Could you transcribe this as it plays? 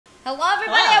Hello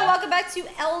everybody Hello. and welcome back to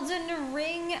Elden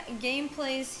Ring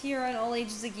gameplays here on All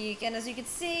Ages of Geek. And as you can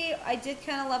see, I did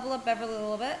kind of level up Beverly a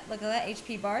little bit. Look at that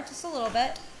HP bar, just a little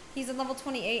bit. He's at level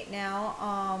 28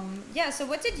 now. Yeah, so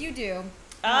what did you do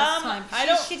last time?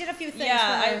 She did a few things.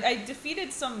 Yeah, I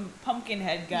defeated some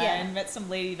Pumpkinhead guy and met some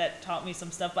lady that taught me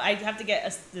some stuff, but I have to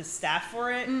get the staff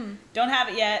for it. Don't have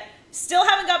it yet. Still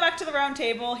haven't got back to the round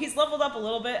table. He's leveled up a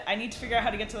little bit. I need to figure out how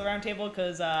to get to the round table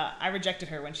because I rejected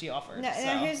her when she offered. No, so.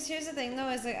 here's the thing though,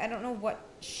 is like I don't know what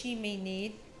she may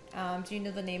need. Do you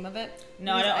know the name of it?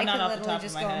 No, I not off the top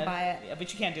just of my go head. And buy it. Yeah,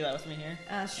 but you can't do that with me here.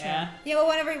 Sure. Yeah. Yeah, well,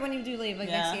 when you do leave, like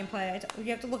next gameplay, you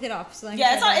have to look it up. So then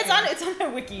it's on my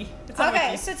wiki.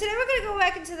 Okay, so today we're gonna go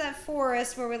back into that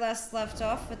forest where we last left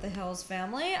off with the Hills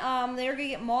family. They're gonna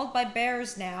get mauled by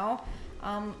bears now.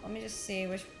 Let me just see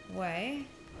which way.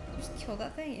 Just kill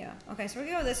that thing, yeah. Okay, so we're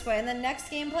gonna go this way, and then next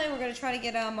gameplay we're gonna try to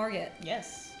get Margit.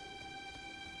 Yes.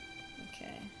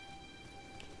 Okay.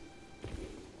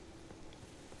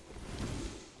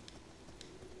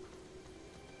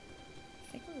 I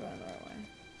think we're going the right way.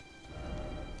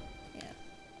 Yeah.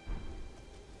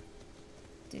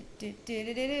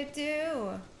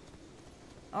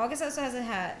 August also has a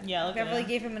hat. Yeah, look at Beverly him.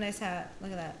 gave him a nice hat.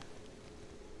 Look at that.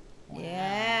 Wow.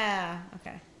 Yeah.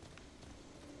 Okay.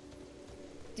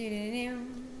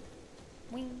 Wing.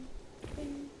 Wing.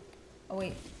 Oh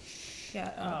wait.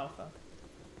 Shut up. Oh fuck.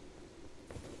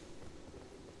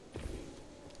 Are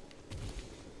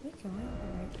we going the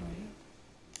right way?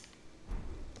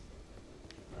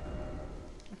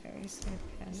 Okay, we're just gonna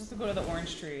I pass. have to go to the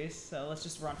orange trees, so let's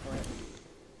just run for it.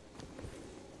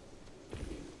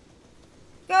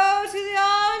 Go to the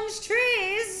orange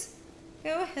trees!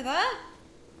 Go hither.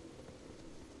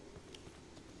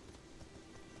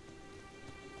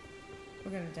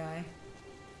 We're gonna die.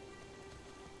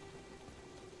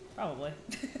 Probably.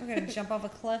 We're gonna jump off a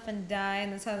cliff and die,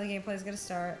 and that's how the gameplay is gonna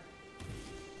start.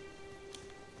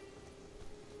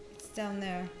 It's down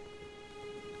there.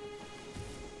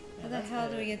 How the hell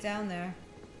do we get down there?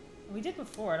 We did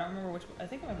before. I don't remember which. I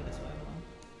think it might be this way. Hold on.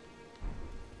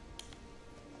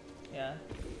 Yeah,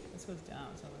 this goes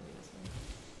down, so it might be this way.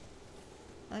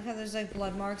 I like how there's like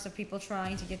blood marks of people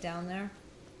trying to get down there.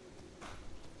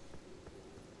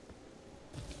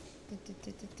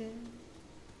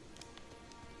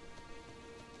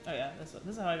 Oh yeah, this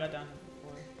is how I got down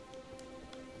before.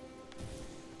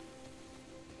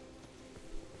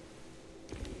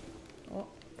 Oh.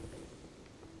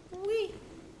 Wee.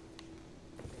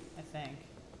 I think.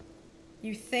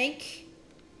 You think?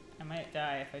 I might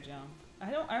die if I jump. I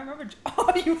remember.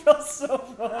 Oh, you fell so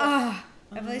far. Ah,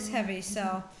 Everly's heavy,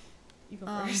 so. You go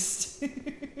first.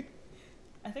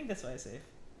 I think this way is safe.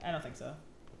 I don't think so.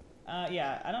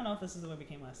 Yeah, I don't know if this is the way we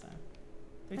came last time.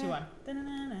 3, 2, 1.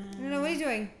 No, what are you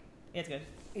doing? Yeah, it's good.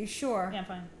 Are you sure? Yeah, I'm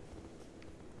fine.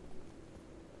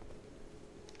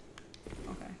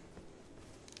 Okay.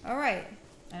 Alright.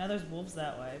 I know there's wolves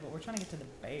that way, but we're trying to get to the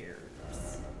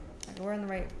bears. Okay, we're in the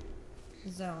right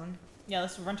zone. Yeah,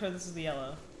 let's run toward this is the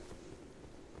yellow.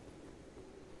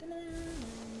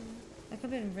 That could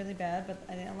have been really bad, but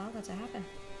I didn't allow that to happen.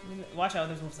 Watch out,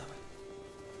 there's wolves that way.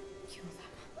 Kill them.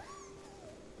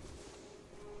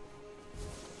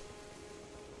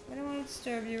 I don't want to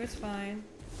disturb you, it's fine.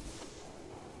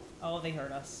 Oh, they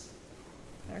hurt us.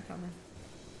 They're coming.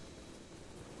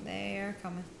 They're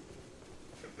coming.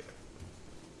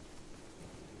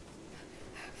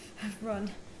 Run.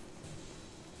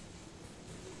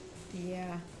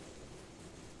 Yeah.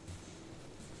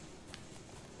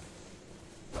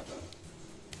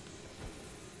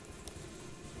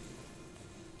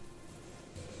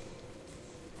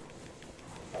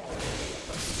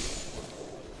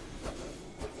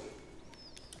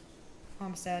 Oh,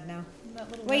 I'm sad now.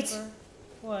 That little Wait. whimper.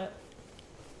 What?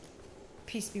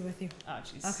 Peace be with you. Oh,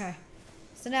 jeez. Okay.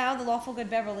 So now the lawful good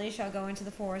Beverly shall go into the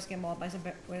forest, get mauled by some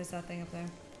what is that thing up there?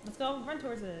 Let's go. Run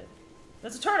towards it.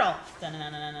 That's a turtle.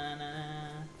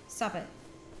 Da-na-na-na-na-na-na. Stop it.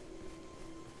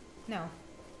 No.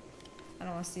 I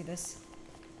don't want to see this.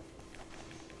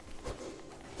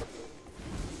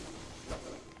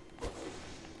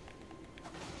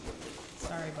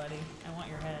 Sorry, buddy. I want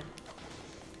your head.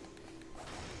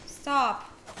 Stop.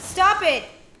 Stop it!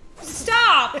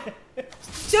 Stop!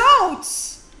 Don't!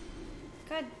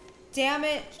 God damn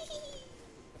it.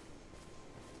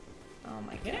 Oh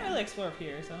my god. We didn't really explore up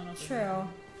here, so I don't know if there's True. anything.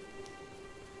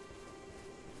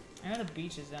 I know the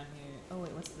beach is down here. Oh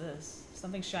wait, what's this?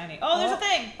 Something shiny. Oh, there's a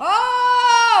thing!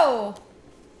 Oh!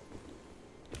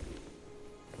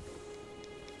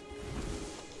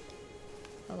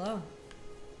 Hello.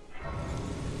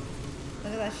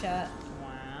 Look at that shot.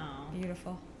 Wow.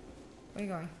 Beautiful. Where are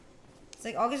you going? It's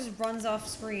like August just runs off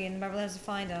screen and Beverly has to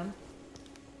find him.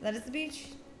 That is the beach?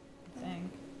 I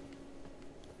think.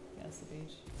 Yeah, it's the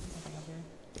beach. There's nothing up here.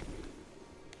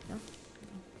 No?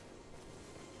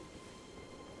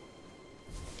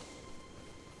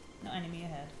 No enemy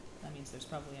ahead. That means there's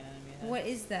probably an enemy ahead. What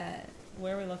is that?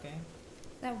 Where are we looking?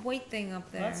 That white thing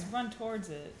up there. Let's run towards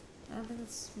it. I don't think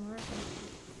it's smart.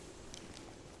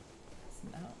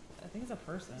 I think it's a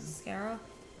person. Scarab?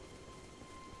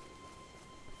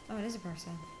 Oh, it is a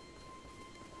person.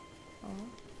 Oh.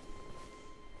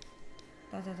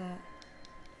 Dot, dot, dot.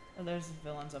 Oh, there's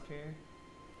villains up here.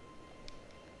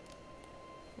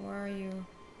 Where are you?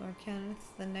 Lord Kenneth,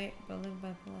 the night building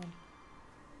by blood.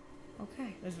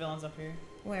 Okay. There's villains up here.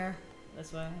 Where?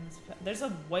 This way. There's a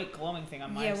white glowing thing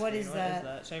on my screen. What is that?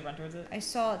 What is that? Should I run towards it? I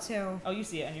saw it too. Oh, you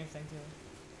see it on your thing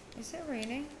too. Is it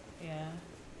raining? Yeah.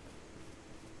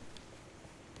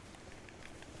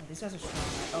 Oh, these guys are strong.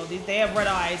 Oh, they have red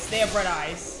eyes. They have red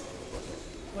eyes.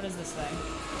 What is this thing?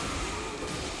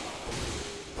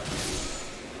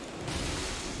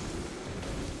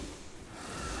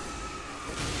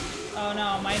 Oh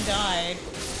no, mine died.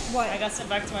 What? I got sent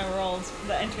back to my world.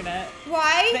 The internet.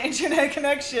 Why? The internet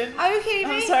connection. Are you kidding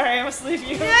me? I'm sorry, I must leave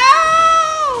you.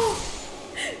 No!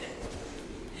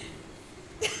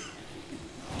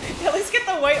 At least get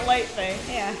the white light thing.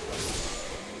 Yeah.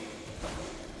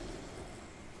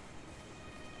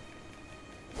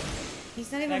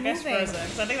 He's not even That guy's moving. frozen,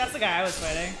 because I think that's the guy I was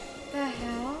fighting. The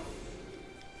hell?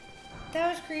 That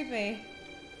was creepy.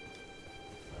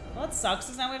 Well, it sucks,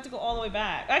 because now we have to go all the way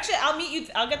back. Actually, I'll meet you.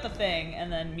 I'll get the thing,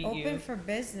 and then meet you. Open for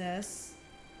business.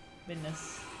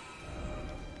 Business.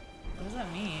 What does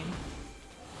that mean?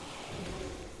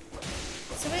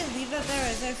 Did somebody leave that there?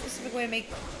 Is there a specific way to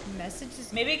make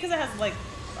messages? Maybe because it has, like,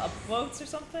 upvotes or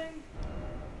something?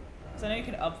 Because I know you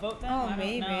can upvote them. Oh, I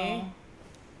maybe. don't know.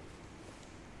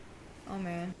 Oh,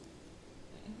 man.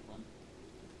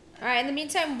 Alright, in the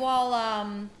meantime,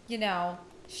 while, you know,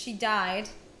 she died,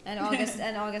 and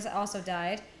August also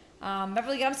died,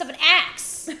 Beverly got himself an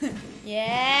axe!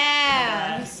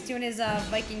 Yeah! He's doing his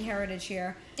Viking heritage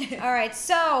here. Alright,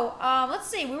 so, let's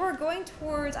see. We were going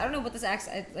towards... I don't know what this axe...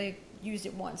 I used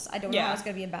it once. I don't know how it's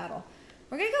going to be in battle.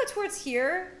 We're going to go towards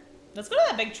here. Let's go to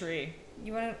that big tree.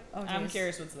 You want to... Oh, I'm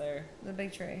curious what's there. The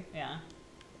big tree. Yeah.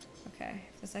 Okay.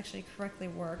 If this actually correctly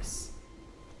works,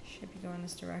 should be going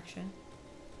this direction.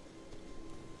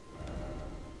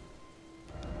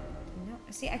 No.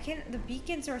 See, I can't... The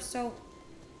beacons are so...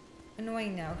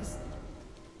 annoying now, because...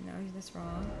 No, that's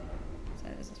wrong. So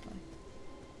that is this way.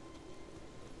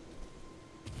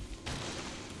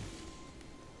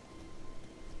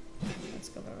 Let's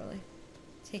go, Beverly.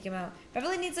 Take him out.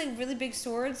 Beverly needs, like, really big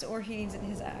swords, or he needs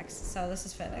his axe, so this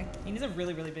is fitting. He needs a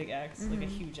really, really big axe. Like a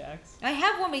huge axe. I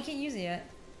have one, but you can't use it yet.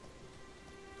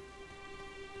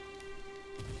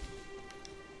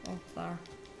 Oh, flower.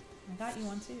 I got you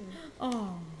one, too.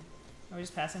 Oh. Are we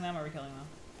just passing them, or are we killing them?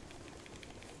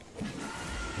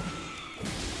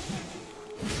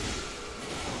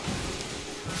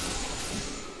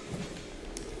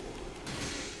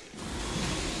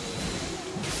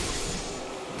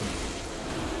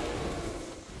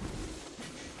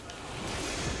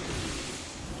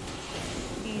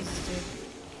 Jesus, dude.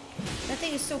 That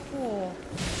thing is so cool.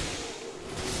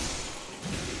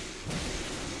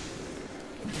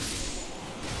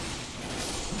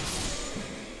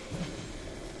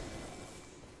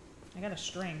 I got a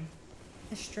string.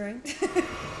 A string?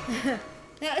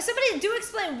 Now, somebody do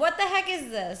explain, what the heck is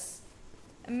this?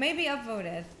 It may be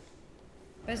upvoted.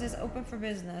 But it says open for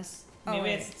business. Oh, Maybe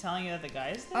wait. it's telling you that the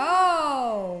guy's there?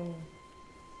 Oh!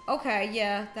 Okay,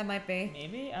 yeah, that might be.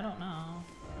 Maybe? I don't know.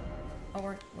 Oh,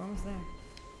 we're almost there.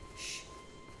 Shh.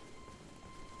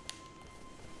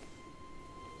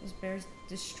 Those bears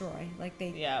destroy. Like they...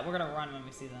 Yeah, we're gonna run when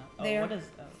we see them. Oh, They are what is...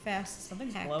 Oh, fast.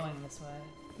 something's heck. glowing this way.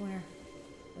 Where?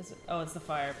 Is it, oh, it's the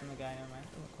fire from the guy. Never mind.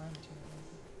 Oh, require material.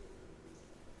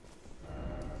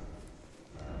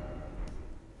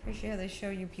 Appreciate how they show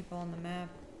you people on the map.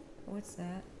 Oh, what's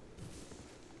that?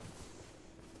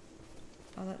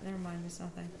 Oh, never mind. There's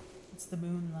nothing. It's the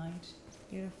moonlight.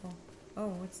 Beautiful. Oh,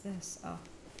 what's this? Oh.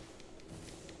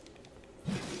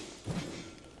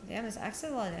 Damn, this axe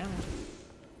did a lot of damage.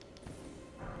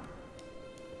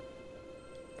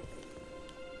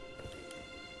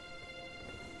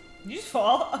 Did you just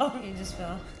fall? Oh. You just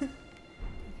fell. Okay,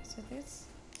 so this.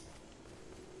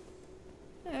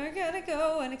 I gotta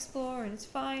go and explore, and it's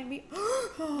fine.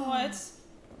 What? It's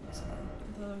fine.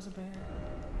 I thought there was a bear.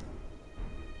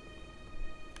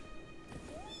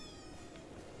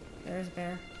 There's a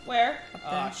bear. Where? Up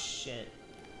there. Oh, shit.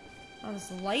 Oh,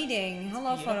 this lighting.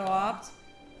 Hello, beautiful. photo opt.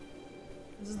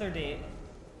 This is their date.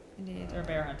 Indeed. They're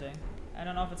bear hunting. I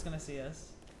don't know if it's gonna see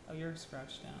us. Oh, you're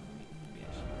scratched down. Maybe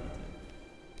I should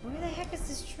put it. Where the heck is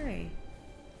this tree?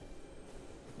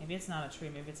 Maybe it's not a tree.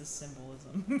 Maybe it's a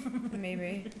symbolism.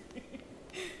 Maybe.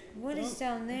 What is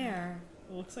down there?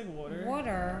 It looks like water.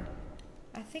 Water.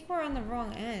 I think we're on the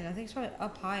wrong end. I think it's probably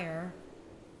up higher.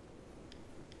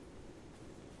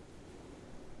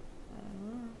 I don't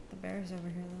know. The bear's over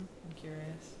here though. I'm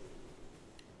curious.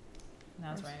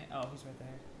 Now it's raining. Oh, he's right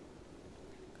there.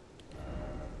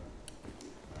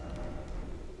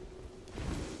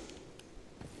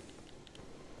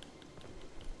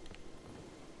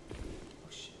 Oh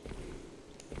shit.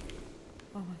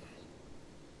 Oh my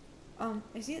god.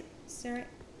 Is he staring?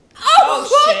 Oh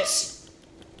what? shit!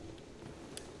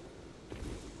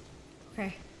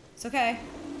 Okay. It's okay.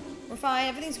 We're fine.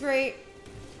 Everything's great.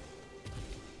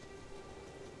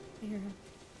 I hear him.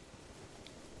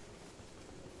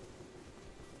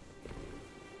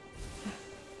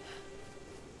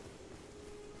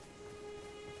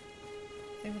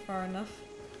 I think we're far enough.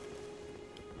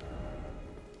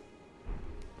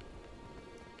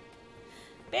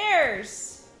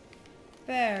 Bears!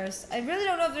 Bears. I really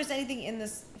don't know if there's anything in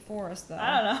this forest though.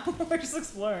 I don't know. We're just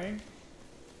exploring.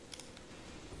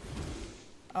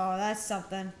 Oh, that's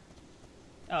something.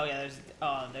 Oh yeah, there's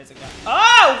a guy.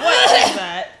 Oh, what is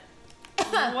that?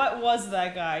 What was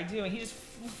that guy doing? He just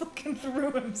fucking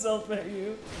threw himself at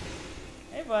you.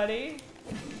 Hey, buddy.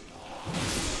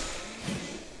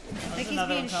 I think he's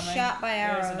being shot by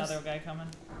arrows. There's another guy coming.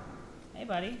 Hey,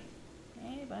 buddy.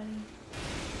 Hey, buddy.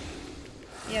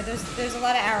 Yeah, there's a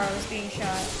lot of arrows being shot.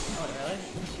 Oh, really?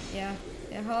 Yeah.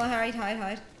 Yeah, hold on,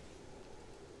 hide.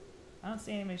 I don't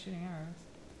see anybody shooting arrows.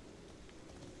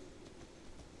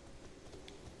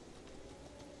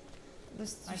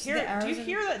 Do you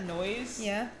hear that noise?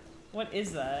 Yeah. What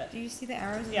is that? Do you see the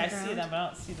arrows in Yeah, the ground? I see them, but I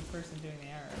don't see the person doing the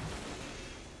arrows.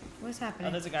 What's happening?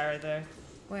 Oh, there's a guy right there.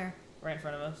 Where? Right in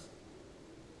front of us.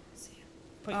 Let's see him.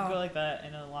 Go like that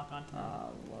and it'll lock onto him.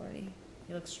 Oh, lordy.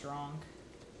 He looks strong.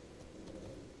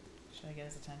 Should I get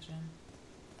his attention?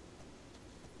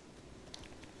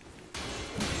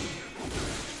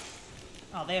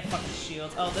 Oh, they have fucking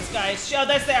shields. Oh, this guy is... Oh,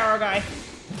 that's the arrow guy.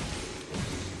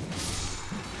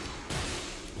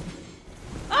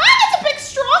 Ah, that's a big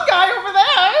strong guy over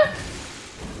there!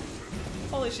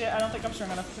 Holy shit, I don't think I'm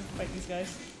strong enough to fight these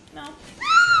guys. No.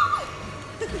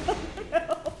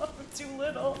 No, I'm too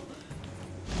little.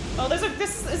 Oh, there's a...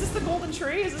 is this the golden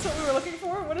tree? Is this what we were looking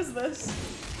for? What is this?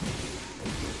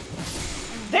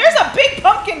 There's a big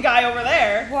pumpkin guy over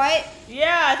there. What?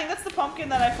 Yeah, I think that's the pumpkin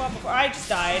that I fought before. I just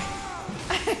died.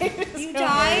 You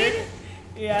died? Weird.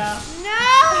 Yeah.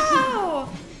 No!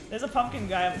 There's a pumpkin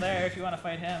guy up there if you want to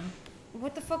fight him.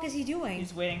 What the fuck is he doing?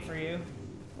 He's waiting for you.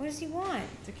 What does he want?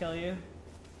 To kill you.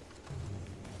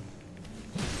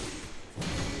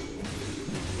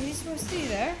 Is he supposed to be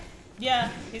there?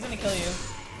 Yeah, he's gonna kill you.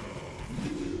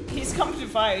 He's come to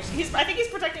fight. I think he's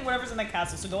protecting whatever's in the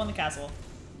castle, so go in the castle.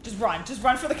 Just run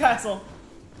for the castle.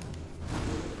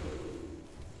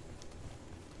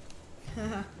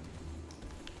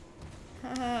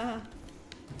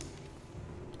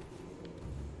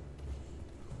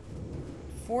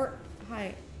 Fort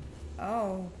Haight.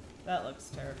 Oh. That looks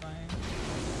terrifying.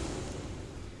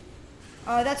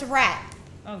 Oh, that's a rat.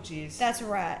 Oh, jeez. That's a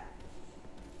rat.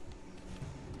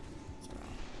 That's a rat.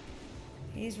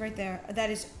 He's right there. That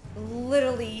is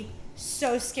literally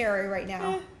so scary right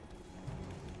now.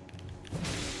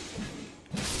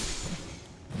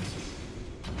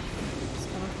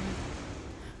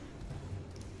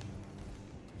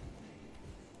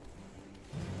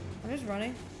 I'm just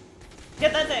running.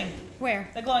 Get that thing. Where?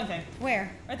 The glowing thing.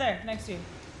 Where? Right there, next to you.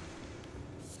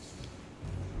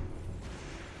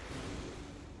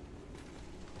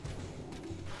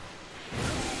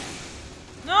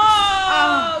 No!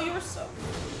 Oh, you were so...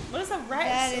 What is that rat?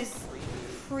 That is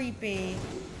creepy.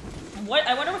 What?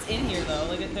 I wonder what's in here, though.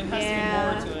 Like, there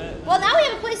has to be more to it. Well, now we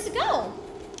have a place to go.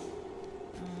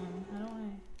 How do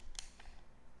I...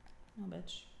 Oh,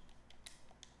 bitch.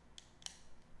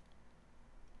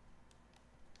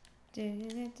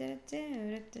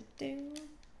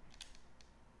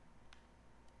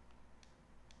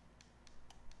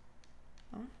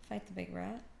 Oh, fight the big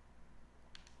rat.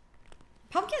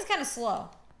 Pumpkin's kind of slow.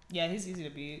 Yeah, he's easy to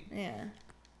beat. Yeah.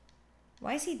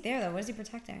 Why is he there, though? What is he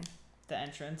protecting? The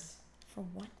entrance. For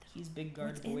what? He's big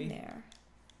guard What's boy. in there?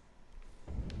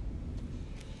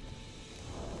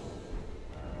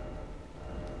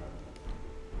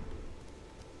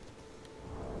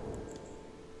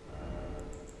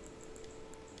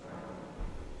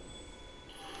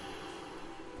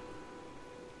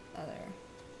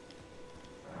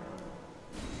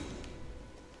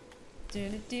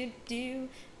 Do.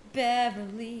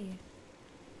 Beverly.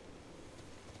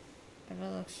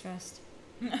 Beverly looks stressed.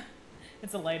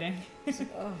 It's the lighting. It's like,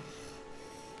 oh.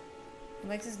 He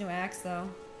likes his new axe though.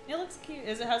 It looks cute.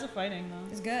 How's it fighting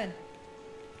though? It's good.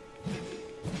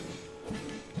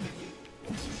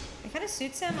 It kind of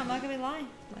suits him. I'm not gonna lie. I'm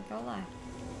not gonna lie.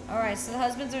 All right, so the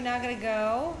husbands are now gonna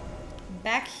go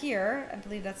back here. I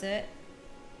believe that's it.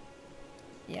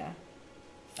 Yeah.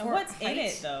 And what's in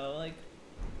it though? Like,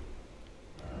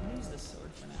 I'll use this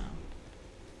sword for now.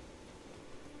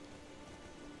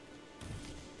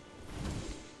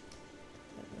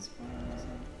 This one, is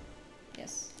it?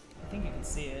 Yes. I think you can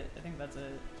see it. I think that's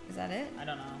it. Is that it? I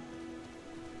don't know.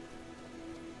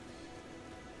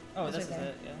 Oh, this is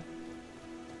it, yeah.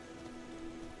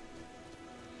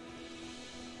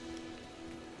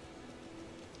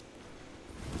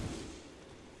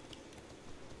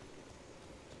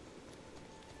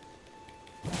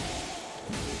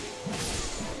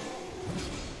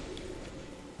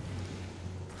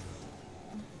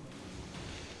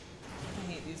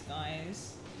 I hate these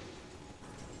guys.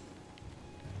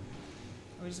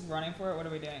 Are we just running for it? What are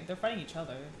we doing? They're fighting each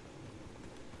other.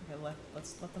 Okay,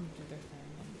 let's let them do their thing.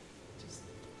 And just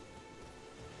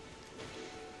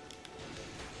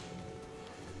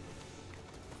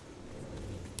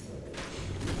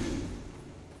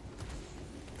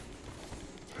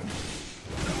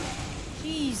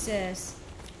Jesus.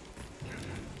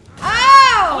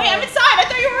 Oh! Wait, I'm inside! I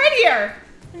thought you were in here!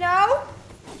 No?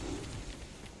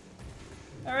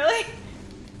 Oh, really?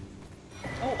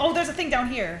 Oh, there's a thing down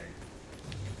here.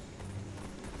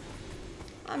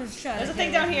 I'm just trying There's to a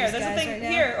thing get down away here. from these There's a guys thing right now.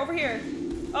 here, over here.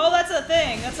 Oh, that's a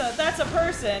thing. That's a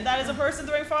person. That is a person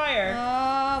throwing fire.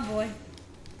 Oh boy.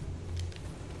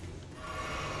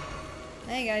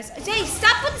 Hey guys. Jay,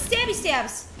 stop with the stabby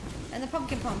stabs and the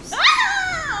pumpkin pumps.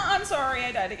 Ah! I'm sorry,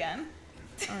 I died again.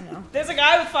 Oh no. There's a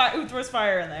guy with who throws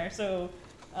fire in there, so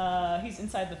he's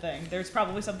inside the thing. There's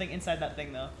probably something inside that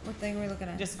thing though. What thing are we looking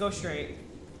at? Just go straight.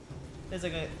 There's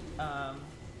like a oh,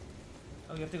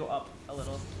 you have to go up a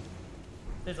little.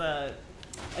 There's a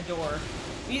door.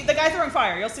 The guy throwing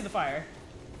fire. You'll see the fire.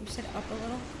 You said up a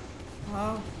little?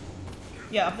 Oh.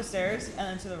 Yeah, up the stairs and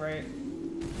then to the right.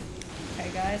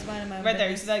 Okay, guys, mind my own Right there.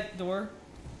 You business. see that door?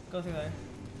 Go through there.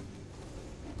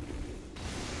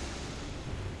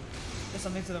 There's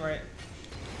something to the right.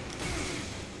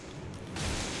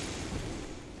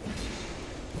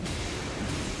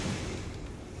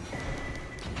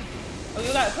 Oh,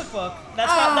 you got a cookbook.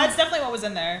 That's definitely what was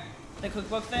in there. The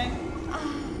cookbook thing.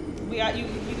 We got you.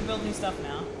 You can build new stuff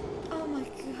now. Oh my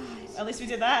god. At least we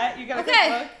did that. You got a Okay.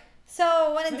 cookbook.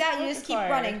 So when in doubt, you Look just at keep fire.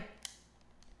 running.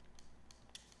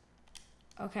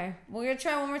 Okay, we're gonna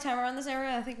try one more time around this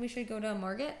area. I think we should go to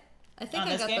Margate. I think On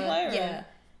I this got gameplay, or- yeah.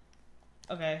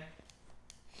 Okay.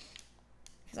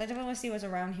 Because I definitely want to see what's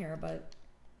around here, but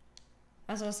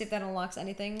I also want to see if that unlocks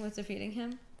anything with defeating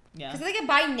him. Yeah. Because I think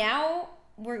by now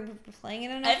we're playing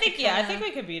it enough. I think to yeah. I kinda- think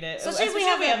we could beat it. Especially if we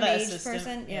have a that mage assistant.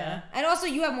 person. Yeah. And also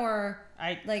you have more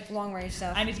I like long range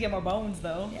stuff. I need to get more bones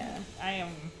though. Yeah. I am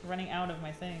running out of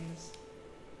my things.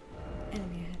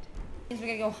 Enemy head. Means we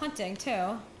gotta go hunting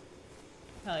too.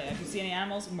 Hell yeah! If you see any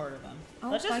animals, murder them.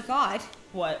 Oh Let's my just god.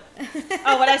 what?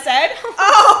 Oh, what I said?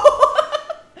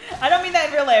 Oh! I don't mean that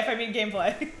in real life. I mean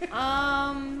gameplay.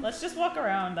 Let's just walk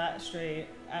around that straight.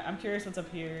 I'm curious what's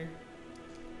up here.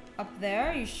 Up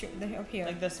there? You sure? Up here.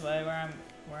 Like this way, where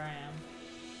I am.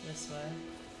 This way.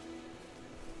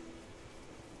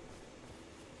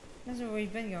 That's where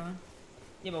we've been going.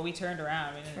 Yeah, but we turned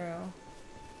around. We didn't. True.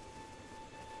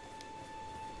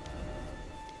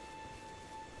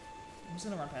 I'm just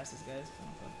gonna run past these guys. 'Cause I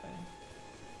don't feel like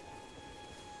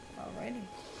fighting. Alrighty.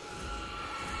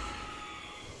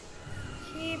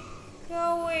 Keep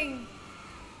going.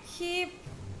 Keep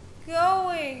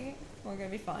going. We're gonna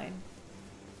be fine.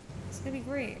 It's gonna be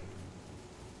great.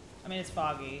 I mean, it's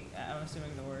foggy. I'm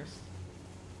assuming the worst.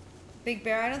 Big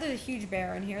bear. I know there's a huge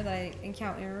bear in here that I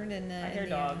encountered in the. I hear in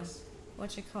the, dogs.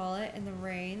 What you call it? In the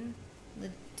rain, the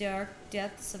dark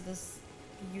depths of this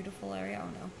beautiful area. Oh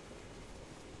no.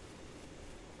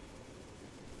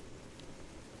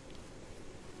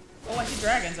 Oh, I see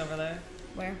dragons over there.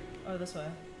 Where? Oh, this way.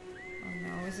 Oh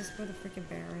no. Is this where the freaking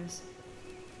bear is?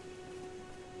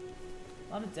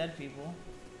 A lot of dead people.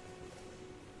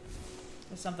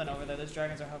 There's something over there. Those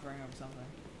dragons are hovering over something.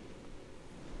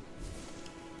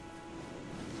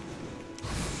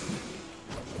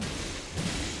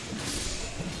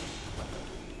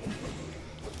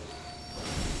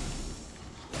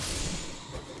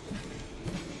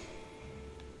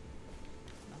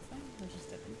 Nothing? There's just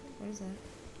dead people. What is that?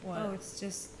 What? Oh, it's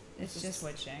just It's just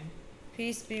twitching.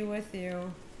 peace be with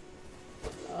you.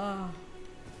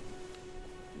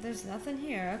 There's nothing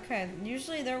here. Okay,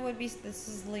 usually there would be. This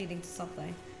is leading to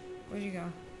something. Where'd you go?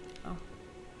 Oh.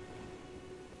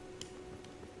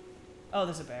 Oh,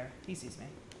 there's a bear. He sees me.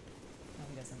 No,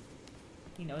 he doesn't.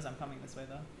 He knows I'm coming this way,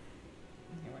 though.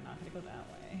 Okay, we're not gonna go that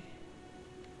way.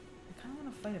 I kind of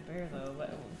want to fight a bear, though,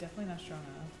 but definitely not strong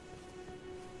enough.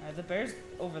 Alright, the bear's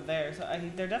over there, so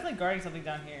they're definitely guarding something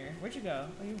down here. Where'd you go?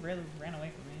 Oh, you really ran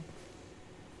away from me.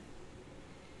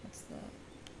 What's that?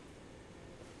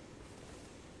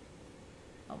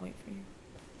 I'll wait for you.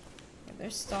 Yeah, they're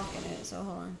stalking it, so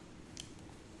hold on.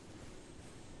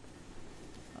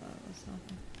 That's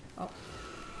nothing. Oh.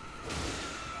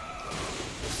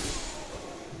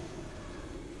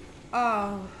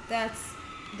 Oh, that's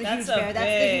the huge bear.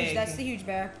 That's the huge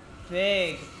bear.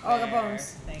 Big Oh, bear. the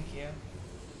bones. Thank you.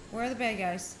 Where are the bad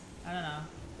guys? I don't know.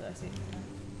 Did I see?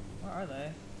 Where are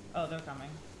they? Oh, they're coming.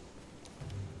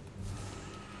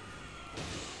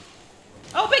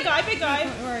 Oh, big guy, big guy!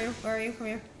 Where are you? Where are you? Come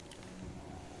here.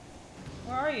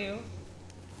 Where are you?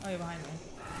 Oh, you're behind me.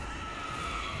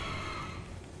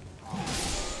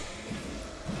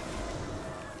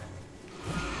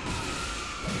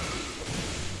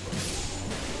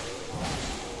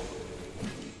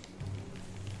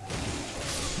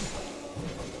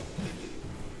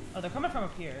 Oh, they're coming from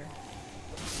up here.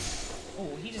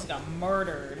 Oh, he just got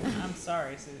murdered. I'm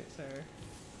sorry, sir.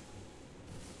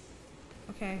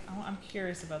 Okay. I'm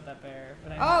curious about that bear,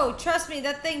 but Oh, trust me,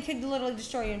 that thing could literally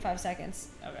destroy you in 5 seconds.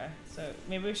 Okay, so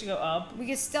maybe we should go up. We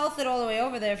can stealth it all the way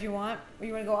over there if you want. Or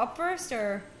you want to go up first,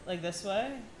 or? Like this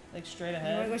way? Like straight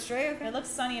ahead? You want to go straight? Okay. It looks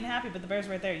sunny and happy, but the bear's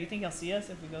right there. You think he'll see us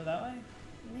if we go that way?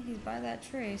 I think he's by that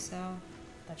tree, so.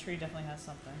 That tree definitely has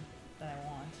something that I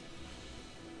want.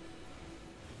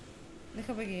 Look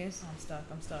how big he is. Oh, I'm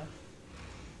stuck.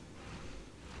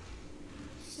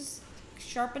 He's just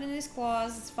sharpening his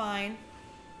claws. It's fine.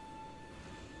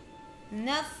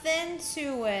 Nothing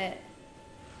to it.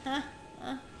 Huh?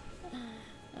 Oh,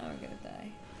 we're gonna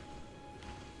die.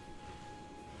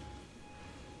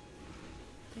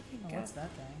 Oh, what's that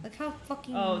thing? Look how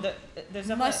fucking there's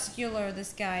muscular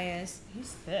this guy is.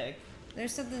 He's thick.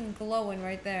 There's something glowing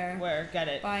right there. Where? Get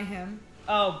it. By him.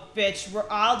 Oh, bitch.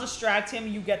 I'll distract him.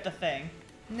 You get the thing.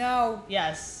 No.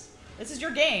 Yes. This is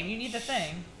your game. You need the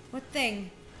thing. What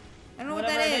thing? I don't know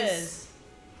Whatever what that it is.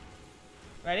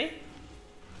 Ready?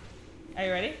 Are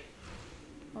you ready?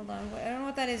 Hold on. I don't know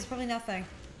what that is. It's probably nothing.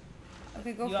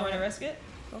 Okay, go for it. You want me to risk it?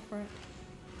 Go for it.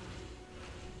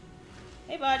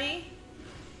 Hey, buddy.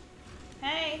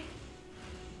 Hey.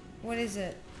 What is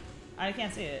it? I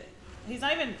can't see it. He's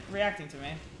not even reacting to me.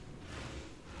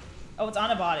 Oh, it's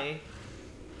on a body.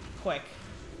 Quick.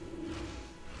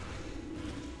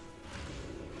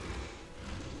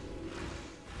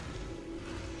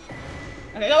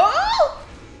 Okay, go! Oh!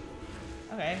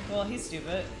 Okay, well, he's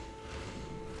stupid.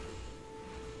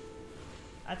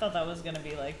 I thought that was gonna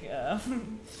be like,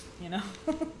 you know?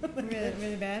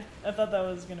 really bad? I thought that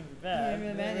was gonna be bad.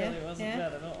 Really bad, it really wasn't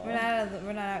bad at all.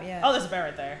 We're not out yet. Oh, there's a bear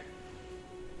right there.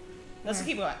 Let's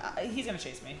keep going. He's gonna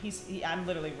chase me. I'm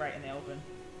literally right in the open.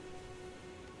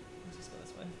 Let's just go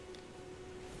this way.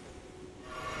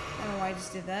 I don't know why I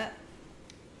just did that.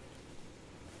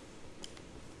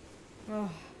 Oh.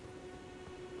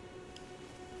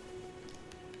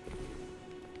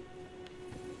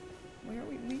 Where are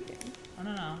we leading? I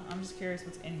don't know. I'm just curious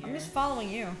what's in here. I'm just following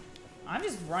you. I'm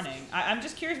just running. I'm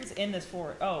just curious what's in this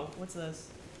fort. Oh, what's this?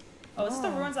 Oh, is this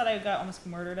the ruins that I got almost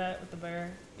murdered at with the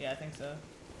bear? Yeah, I think so.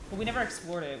 But we never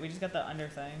explored it. We just got the under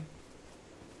thing.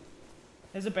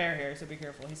 There's a bear here, so be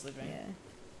careful. He's sleeping.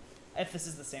 Yeah. If this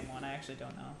is the same one, I actually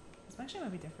don't know. This actually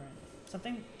might be different.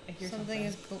 Something, I hear something.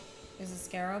 Is a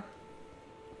scarab?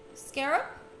 Scarab?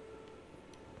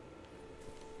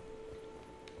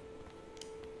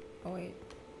 Oh wait,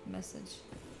 message.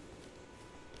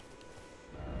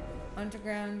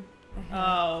 Underground. Ahead.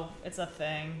 Oh, it's a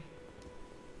thing.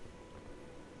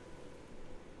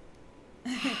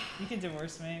 You can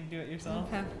divorce me and do it yourself.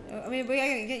 Okay. I mean, we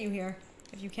gotta get you here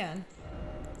if you can.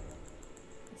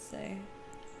 Let's see.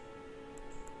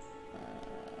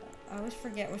 I always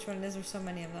forget which one it is. There's so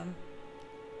many of them.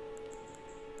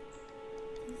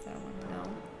 Is that one? No.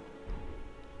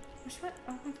 Which one?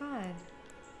 Oh my god.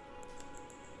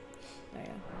 There you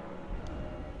go.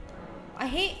 I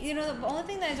hate, you know, the only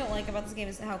thing that I don't like about this game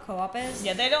is how co-op is.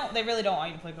 Yeah, they really don't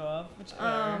want you to play co-op.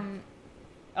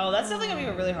 Oh, that's definitely gonna be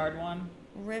a really hard one.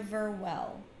 River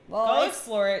well. Well, go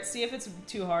explore it. See if it's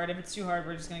too hard. If it's too hard,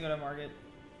 we're just gonna go to market.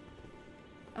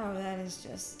 Oh, that is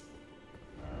just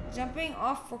jumping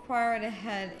off required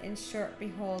ahead. In short,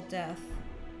 behold death.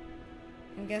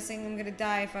 I'm guessing I'm gonna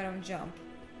die if I don't jump.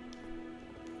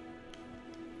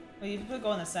 Well, you could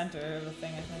go in the center of the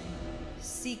thing, I think.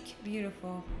 Seek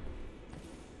beautiful.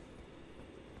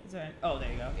 Is there oh,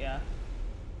 there you go, yeah.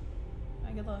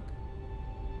 Alright, good luck.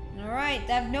 Alright,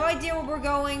 I have no idea where we're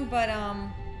going, but,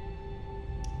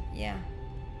 yeah.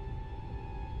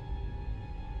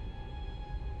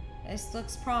 This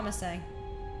looks promising.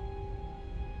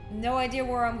 No idea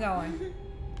where I'm going.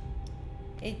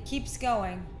 It keeps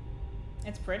going.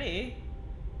 It's pretty.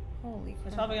 Holy crap.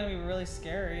 It's probably gonna be really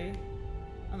scary.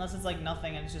 Unless it's like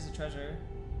nothing and it's just a treasure.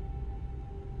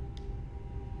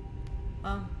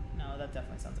 No, that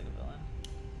definitely sounds like a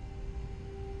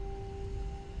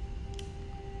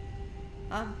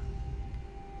villain.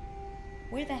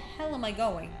 Where the hell am I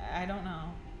going? I don't know.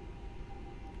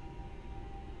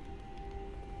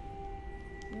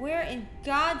 Where in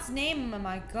God's name am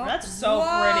I going? That's so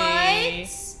pretty.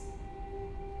 It's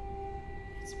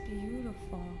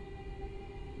beautiful.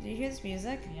 Do you hear this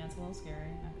music? Yeah, it's a little scary,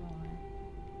 not gonna lie.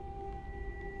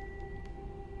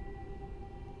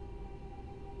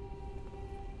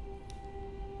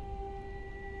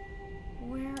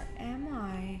 Where am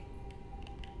I?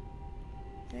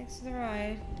 Thanks for the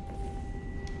ride.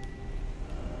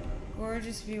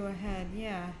 Gorgeous view ahead,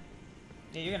 yeah.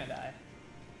 Yeah, you're gonna die.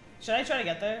 Should I try to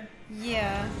get there?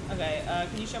 Yeah. Okay,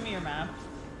 can you show me your map?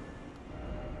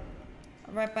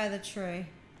 Right by the tree.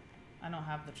 I don't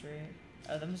have the tree.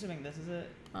 I'm assuming this is it.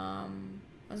 I'll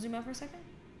zoom out for a second.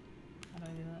 How do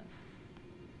I do that?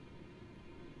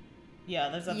 Yeah,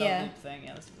 there's that Yeah. loop thing.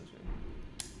 Yeah, this is the tree.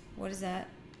 What is that?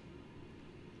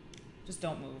 Just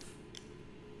don't move.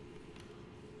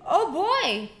 Oh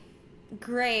boy!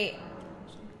 Great.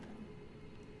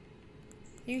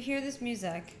 You hear this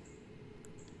music? I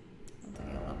don't think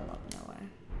it'll level up in that way.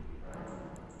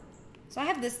 So I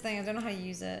have this thing, I don't know how to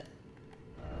use it.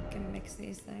 I can mix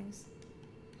these things.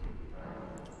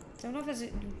 Don't know if it's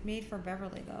made for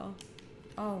Beverly though.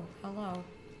 Oh, hello.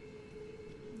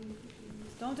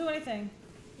 Don't do anything.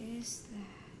 Is that?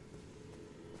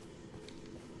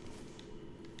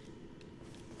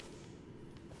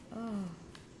 Oh.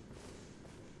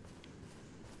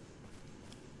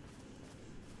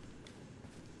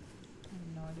 I have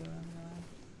no idea where I'm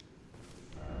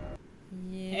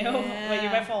going. Yeah. Ew. Wait, you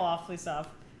might fall off. Please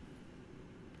stop.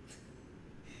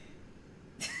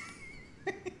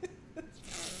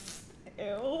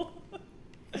 Ew.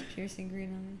 It's piercing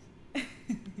green eyes.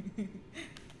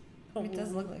 Oh, It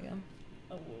does look like him.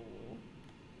 Oh, whoa.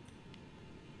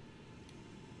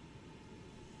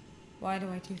 Why do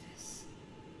I do this?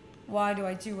 Why do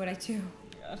I do what I do?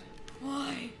 God.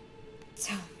 Why?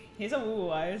 Tell me. He's a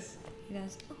woo eyes. He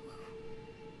does.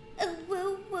 Oh,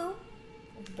 whoa, whoa.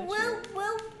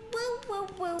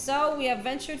 So we have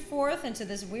ventured forth into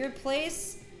this weird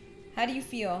place. How do you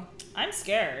feel? I'm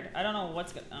scared. I don't know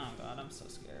what's going. Oh god, I'm so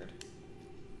scared.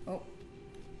 Oh.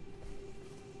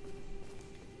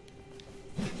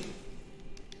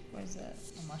 What is that?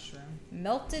 A mushroom.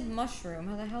 Melted mushroom.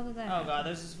 How the hell did that Oh happen? god,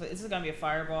 this is gonna be a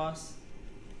fire boss.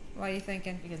 What are you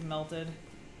thinking? Because melted.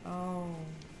 Oh.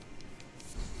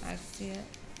 I can see it.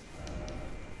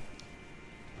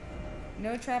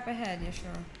 No trap ahead, yeah,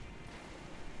 sure.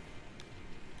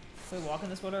 If we walk in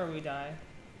this water or we die?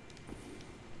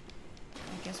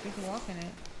 I guess we can walk in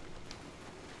it.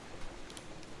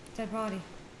 Dead body.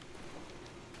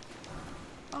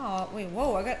 Oh, wait,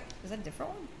 whoa, is that a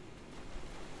different one?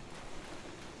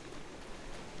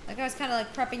 Like I was kind of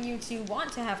like prepping you to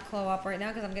want to have Chloe up right now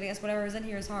because I'm gonna guess whatever is in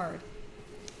here is hard.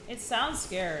 It sounds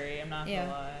scary, I'm not Yeah.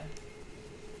 gonna lie.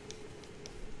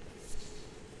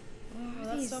 Oh,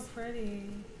 that's so pretty.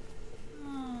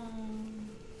 Oh,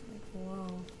 Like, whoa.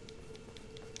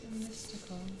 they're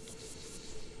mystical.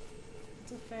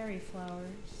 It's a fairy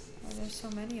flowers. Oh, there's so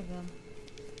many of them.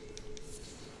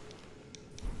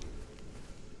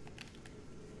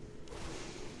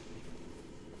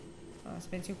 Oh, it's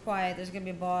been too quiet. There's gonna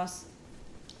be a boss.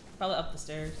 Probably up the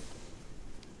stairs.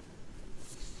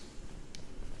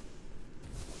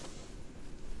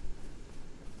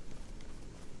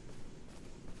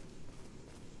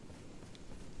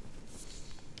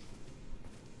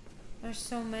 There's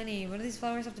so many. What do these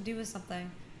flowers have to do with something?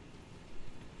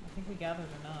 I think we gathered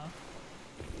enough.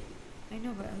 I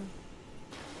know, but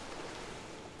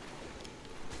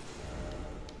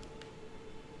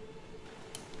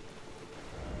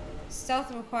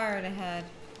stealth required ahead.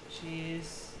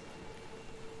 Jeez.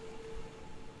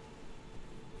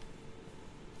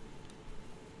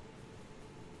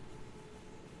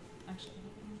 Actually, I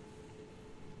don't know.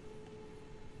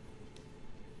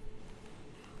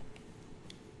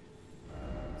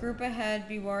 Group ahead,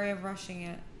 be wary of rushing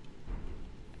it.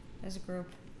 There's a group.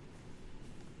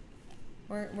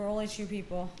 We're only 2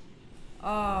 people.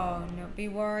 Oh, no. Be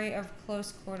wary of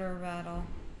close quarter battle.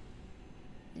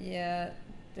 Yeah,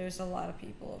 there's a lot of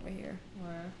people over here.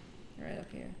 Where? Right up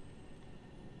here.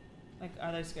 Like,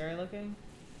 are they scary looking?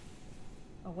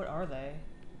 Oh, what are they?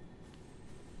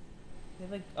 They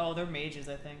have like, oh, they're mages,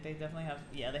 I think. They definitely have,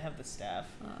 yeah, they have the staff.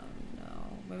 Oh,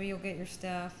 no. Maybe you'll get your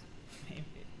staff. Maybe.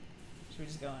 Should we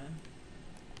just go in?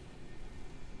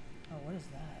 Oh, what is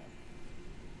that?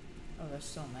 Oh, there's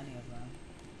so many of them.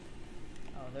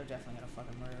 Oh, they're definitely gonna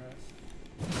fucking murder us.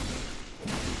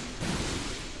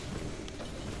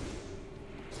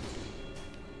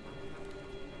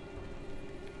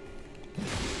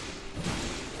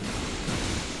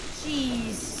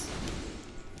 Jeez.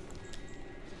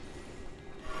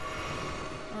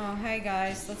 Oh, hey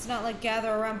guys. Let's not like gather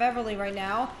around Beverly right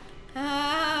now.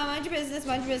 Mind your business,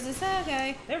 mind your business.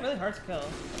 Okay. They're really hard to kill.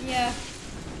 Yeah.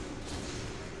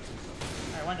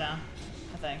 Alright, one down.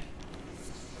 I think.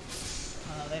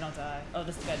 Oh no, they don't die. Oh,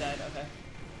 this guy died. Okay.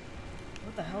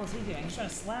 What the hell is he doing? He's trying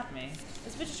to slap me.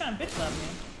 This bitch is trying to bitch slap me.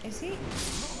 Is he? Did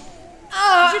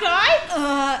you die?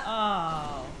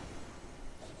 Oh.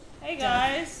 Hey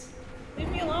guys. Leave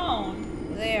me alone.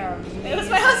 They are amazing. It was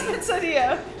my husband's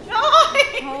idea. No!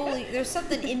 Holy, there's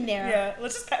something in there. Yeah,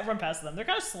 let's just run past them. They're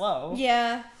kind of slow.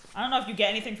 Yeah. I don't know if you get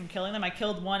anything from killing them. I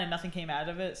killed one and nothing came out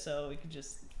of it, so we could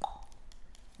just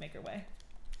make our way.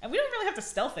 And we don't really have to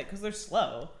stealth it because they're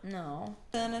slow. No.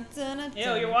 Ew,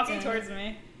 you're walking towards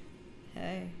me.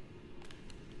 Hey.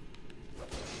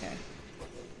 Okay.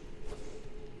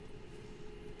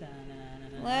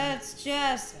 Let's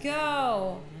just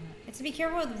go. It's to be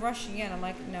careful with rushing in. I'm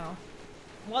like, no.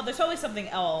 Well, there's totally something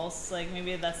else. Like,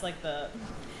 maybe that's like the...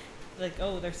 Like,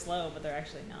 oh, they're slow, but they're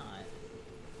actually not.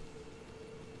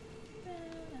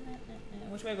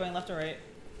 Which way are we going, left or right?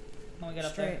 When we get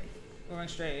up there? We're going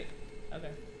straight. Okay.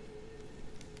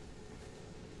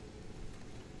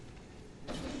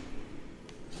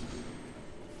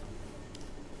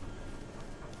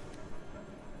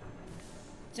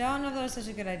 Don't know if that was such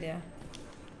a good idea.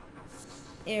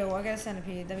 Ew, I got a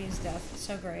centipede. That means death.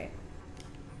 So great.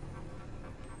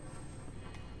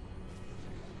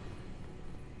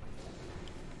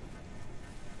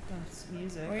 That's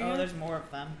music. Oh, there's more of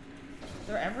them.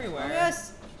 They're everywhere. Oh,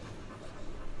 yes.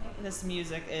 This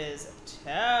music is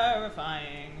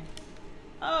terrifying.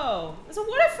 Oh, there's a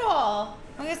waterfall.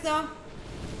 I guess no.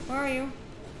 Where are you?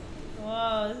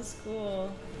 Whoa, this is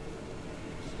cool.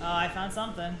 Oh, I found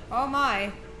something. Oh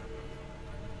my.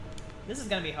 This is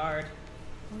gonna be hard.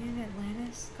 Are we in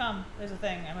Atlantis? Come, there's a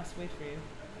thing. I must wait for you.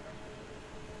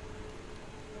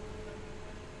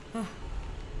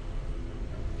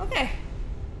 Okay.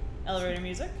 Elevator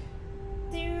music.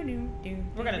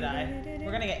 We're gonna die.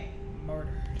 We're gonna get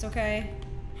murdered. It's okay.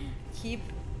 Keep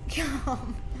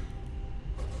calm.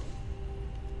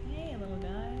 Hey, little guys.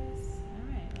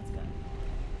 Alright, let's go.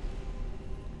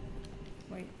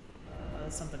 Wait. Oh,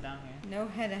 there's something down here. No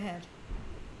head ahead.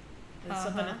 There's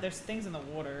something. There's things in the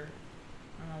water.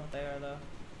 I don't know what they are though.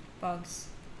 Bugs.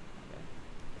 Okay.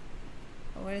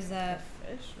 Oh, what is that?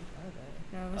 Fish? What are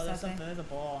they? No, what's there's that something. thing? There's a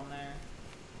ball in there.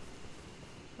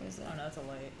 What is that? Oh no, that's a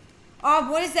light.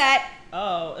 Oh, what is that?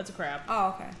 Oh, it's a crab.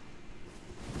 Oh, okay.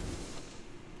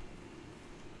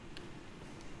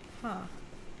 Huh.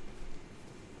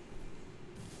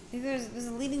 Is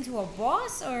it leading to a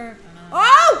boss or?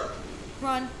 Oh!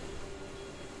 Run.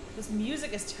 This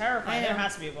music is terrifying. There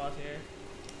has to be a boss here.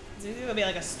 It's either gonna be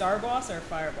like a star boss or a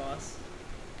fire boss.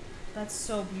 That's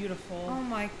so beautiful. Oh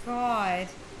my god.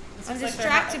 I'm like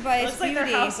distracted by its beauty. Looks like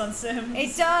their house on Sims.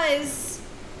 It does.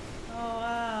 Oh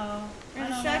wow. I'm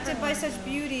distracted by such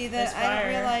beauty that There's I don't fire.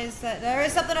 realize that there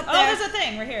is something up there. Oh, there's a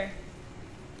thing right here.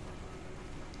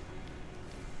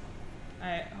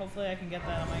 Alright, hopefully I can get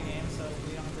that on my game so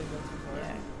we don't have to go too far.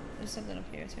 Yeah, there's something up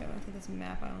here too. I think that's a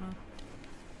map. I don't know.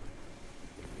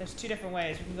 There's two different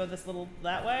ways. We can go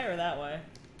that way or that way.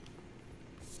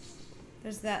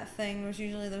 There's that thing, which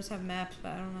usually those have maps,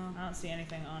 but I don't know. I don't see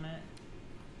anything on it.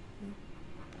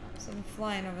 Something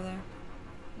flying over there.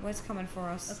 What's coming for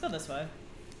us? Let's go this way.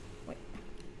 Wait.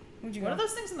 Where'd you go? What are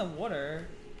those things in the water?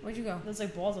 Where'd you go? Those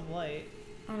like balls of light.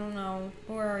 I don't know.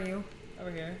 Where are you? Over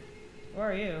here.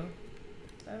 Where are you?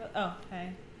 Oh,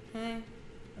 hey. Hey.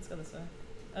 Let's go this way.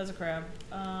 That was a crab.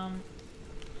 Yeah,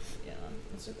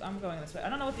 I'm going this way. I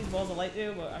don't know what these balls of light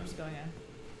do, but I'm just going in.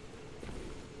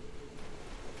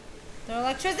 There's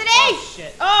electricity! Oh,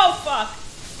 shit. Oh, fuck!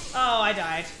 Oh, I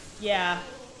died. Yeah.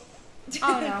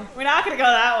 Oh, no. We're not gonna go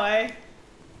that way.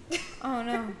 Oh,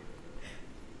 no.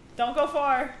 Don't go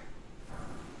far.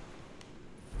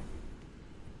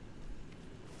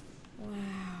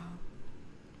 Wow.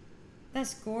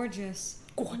 That's gorgeous.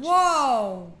 Gorgeous.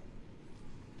 Whoa!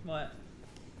 What?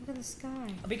 Look at the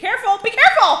sky. Be careful! Be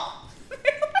careful!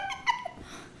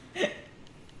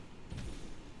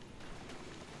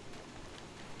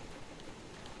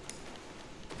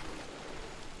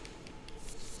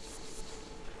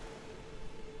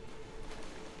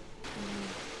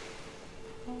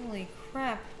 Holy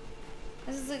crap.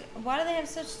 This is like, why do they have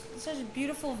such a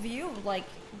beautiful view? Like,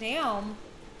 damn.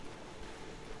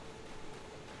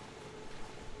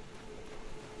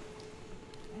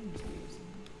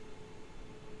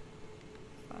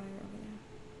 Fire over there.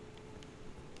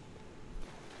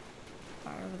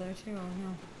 Fire over there too, oh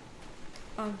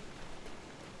no.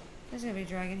 There's gonna be a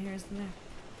dragon here, isn't there?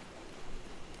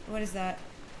 What is that?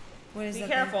 What is that?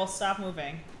 Be careful, stop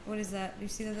moving. What is that? Do you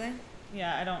see the thing?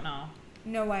 Yeah, I don't know.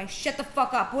 No way. Shut the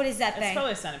fuck up. What is that thing? It's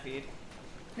probably a centipede.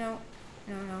 No.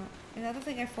 No. Is that the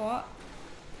thing I fought?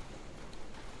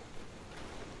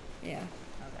 Yeah.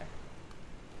 Okay.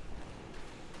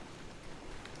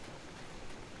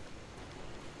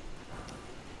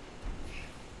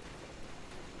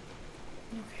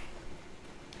 Okay.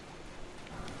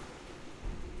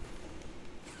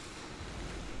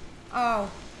 Oh.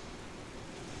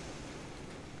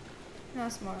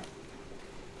 Not smart.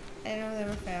 I didn't know they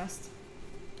were fast.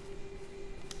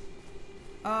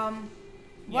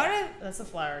 What Yeah, that's a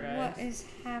flower, guys. What is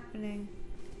happening?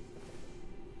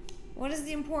 What is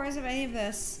the importance of any of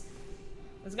this?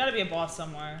 There's gotta be a boss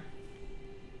somewhere.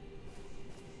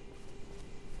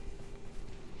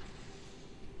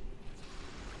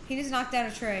 He just knocked down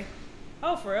a tree.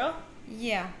 Oh, for real?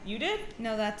 Yeah. You did?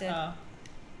 No, that did. Oh.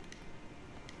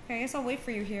 Okay, I guess I'll wait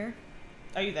for you here.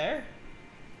 Are you there?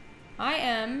 I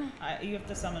am. You have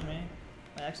to summon me.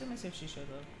 Wait, actually, let me see if she shows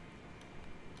up.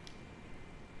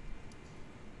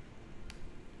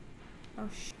 Oh,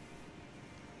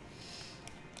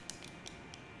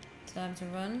 time to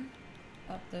run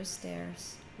up those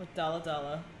stairs. With Dalla.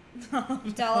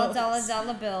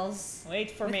 Dollar bills. Wait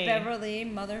for with me. Beverly,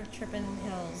 Mother Trippin'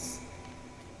 Hills.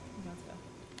 Let's go.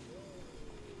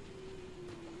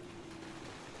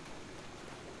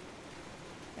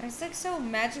 It's like so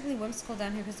magically whimsical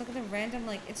down here because look at the random,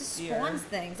 like, it just spawns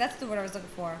things. That's the word I was looking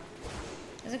for.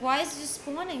 I was like, why is it just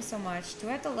spawning so much? Do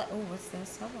I have to let. Oh, what's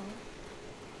this? Hello.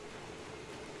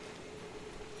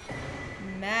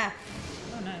 Map.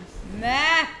 Oh, nice.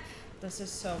 Map! This is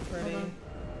so pretty.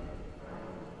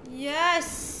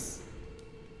 Yes!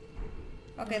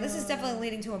 Okay, this is definitely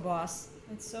leading to a boss.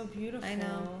 It's so beautiful. I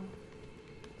know.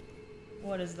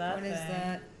 What is that What thing? is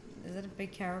that? Is that a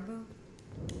big caribou?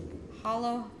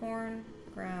 Hollow Horn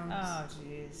Grounds. Oh,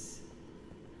 jeez.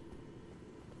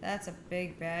 That's a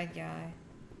big bad guy.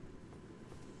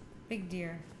 Big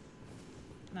deer.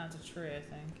 No, it's a tree, I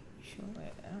think. Sure.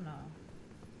 Wait, I don't know.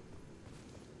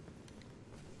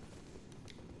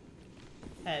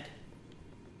 Head.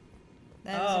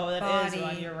 That oh, is a that body. is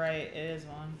one. You're right. It is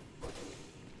one.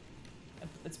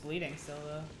 It's bleeding still,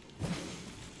 though.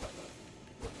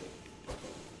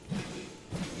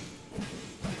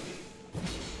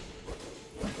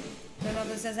 Don't know if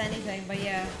this says anything, but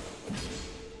yeah.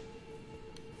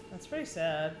 That's pretty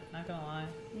sad, not gonna lie.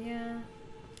 Yeah.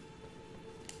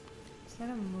 Is that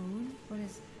a moon? What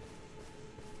is it?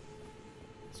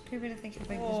 It's creepy to think how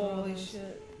big this world Holy is.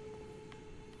 shit.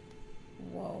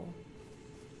 Whoa.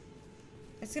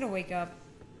 It's gonna wake up.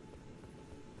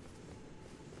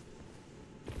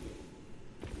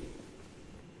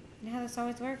 You know how this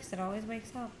always works? It always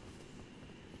wakes up.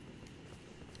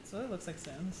 That's what it looks like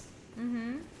Sims.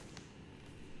 Mm-hmm.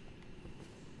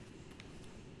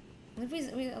 At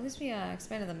least we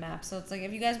expanded the map, so it's like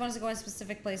if you guys want us to go in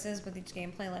specific places with each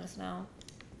gameplay, let us know.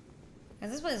 Cause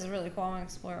this place is really cool. I want to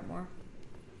explore it more.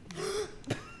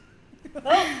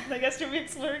 Well, I guess you'll be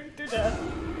exploring through death.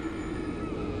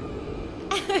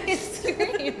 I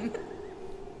scream.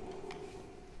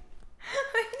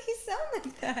 Why did he sound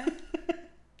like that?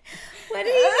 Why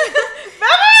did he?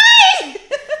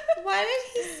 Why did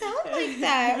he sound like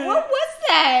that? What was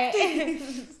that?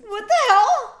 What the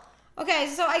hell? Okay,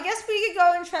 so I guess we could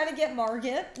go and try to get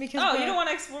Margit because. Oh, you don't want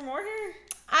to explore more here?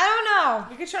 I don't know.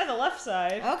 We could try the left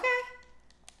side. Okay.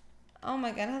 Oh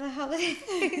my god, how the hell did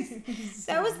he?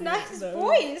 That was not his That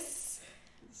voice.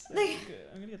 So good.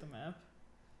 I'm gonna get the map.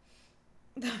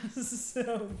 That was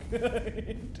so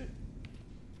good.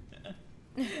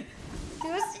 He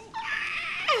was.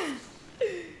 Oh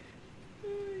my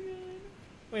god.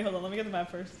 Wait, hold on. Let me get the map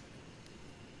first.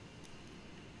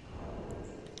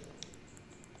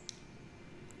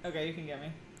 Okay, you can get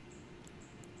me.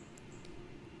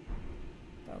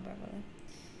 Go, Beverly.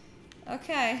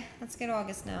 Okay, let's get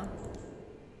August now.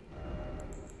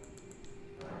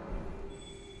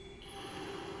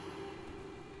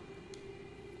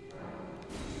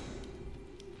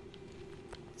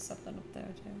 something up there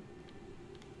too.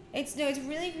 It's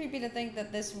really creepy to think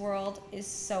that this world is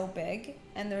so big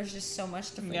and there's just so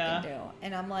much to freaking do.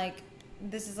 And I'm like,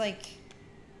 this is like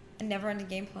a never-ending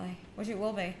gameplay, which it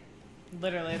will be.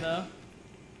 Literally, though.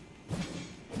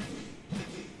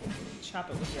 Chop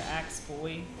it with your axe,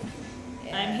 boy.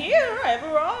 Yeah. I'm here. I've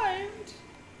arrived.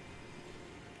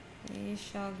 We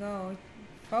shall go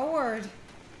forward.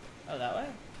 Oh, that way?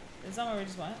 Is that where we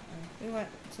just went? Or? We went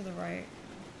to the right.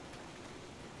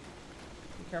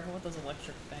 Be careful with those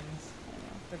electric things. I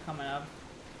know. They're coming up.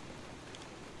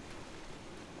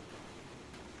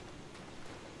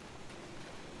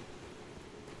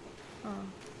 Oh.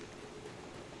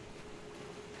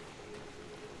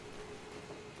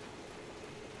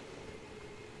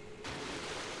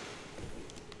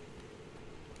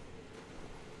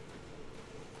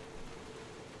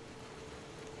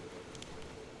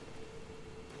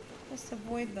 Just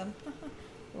avoid them.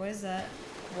 What is that?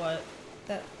 What?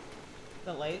 That.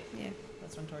 The light? Yeah.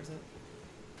 Let's run towards it.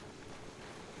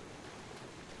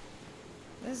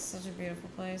 This is such a beautiful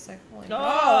place. Like, holy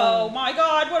oh my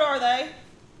god, what are they?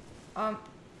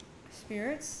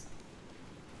 Spirits?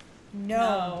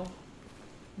 No.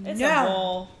 It's a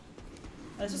hole.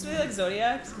 That's just really like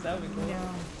Zodiacs, because that would be cool.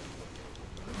 No.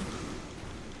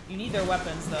 You need their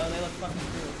weapons though, they look fucking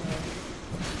cool as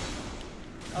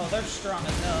hell. Oh, they're strong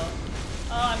as hell.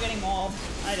 Oh, I'm getting mauled.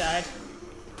 I died.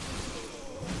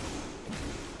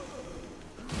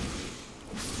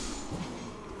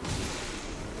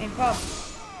 Hey, pup.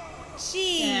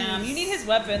 Jeez. Damn, you need his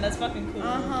weapon. That's fucking cool.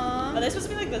 Uh-huh. Are they supposed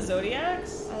to be like the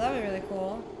Zodiacs? Oh, that would be really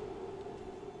cool.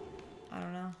 I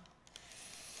don't know.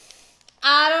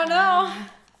 I don't know.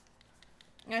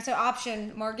 Alright, so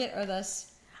option, Margit or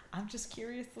this? I'm just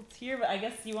curious what's here, but I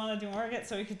guess you want to do Margit,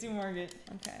 so we could do Margit.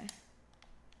 Okay.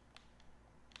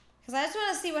 Because I just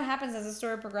want to see what happens as the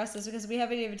story progresses, because we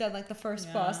haven't even done like the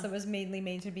first boss that was mainly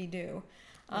made to be due.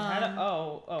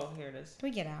 Oh, here it is. Do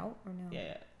we get out or no?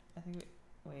 Yeah. I think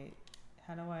wait.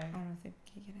 How do I? I don't think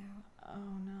we can get out.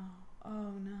 Oh no.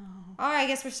 Oh no. Alright, I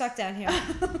guess we're stuck down here.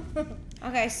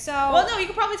 Okay, so. Well, no, you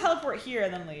could probably teleport here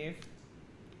and then leave.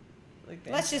 Like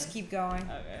let's just keep going.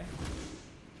 Okay.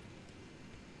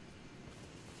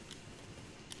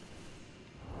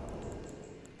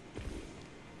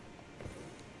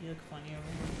 You look funny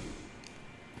over here.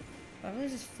 Probably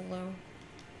just flew.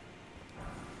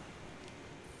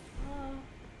 Hello.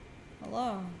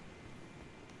 Hello.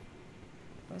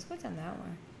 Let's go down that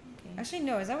way. Okay. Actually,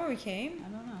 no. Is that where we came? I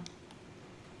don't know.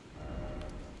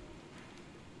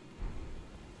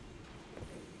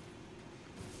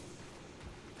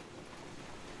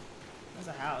 There's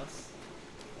a house.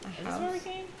 Is this where we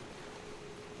came?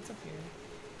 What's up here?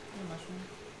 There's a mushroom.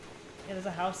 Yeah, there's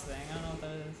a house thing. I don't know what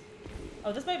that is.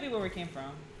 Oh, this might be where we came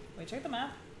from. Wait, check the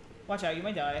map. Watch out, you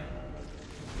might die.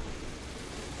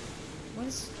 What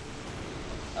is...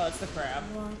 Oh, it's the crab.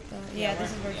 What the... Yeah,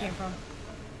 this is where it came from.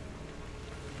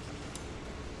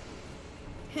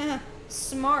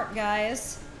 Smart,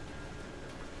 guys.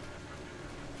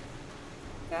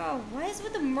 Go. What is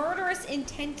with the murderous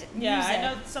intent music? Yeah, I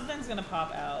know something's gonna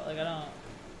pop out. Like, I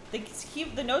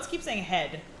don't... The notes keep saying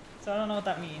head, so I don't know what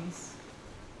that means.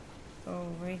 Oh,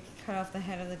 we cut off the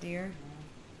head of the deer.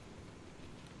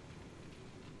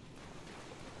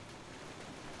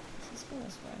 Let's go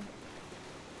this way.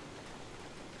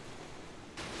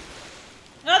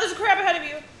 No, there's a crab ahead of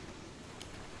you!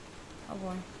 Oh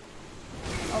boy.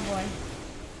 Oh boy.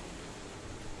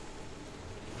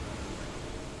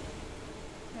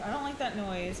 I don't like that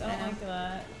noise. I don't like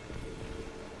that.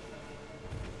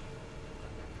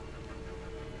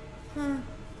 Huh.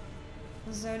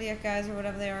 The Zodiac guys or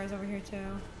whatever they are is over here too.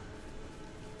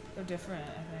 They're different,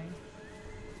 I think.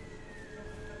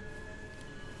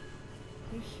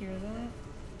 You hear that?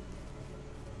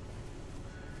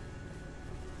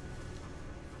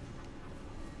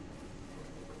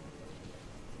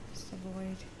 Just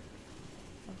avoid.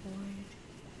 Avoid.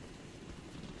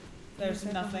 There's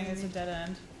nothing. It's a dead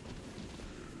end.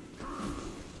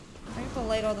 I have to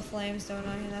light all the flames, don't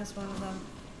I? And that's one of them.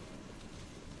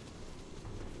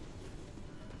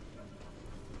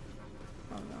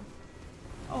 Oh no.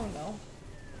 Oh no.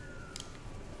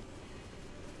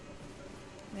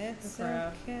 It's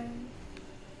okay.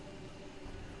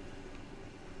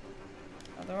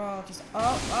 Oh, they're all just...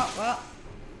 Oh, well.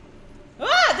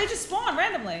 Ah! They just spawn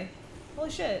randomly. Holy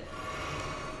shit.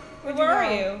 Wait, where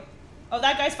are you? Oh,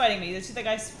 that guy's fighting me. You see that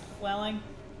guy flailing?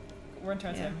 Run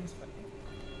towards him. He's fighting.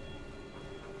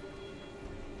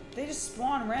 They just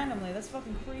spawn randomly. That's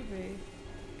fucking creepy.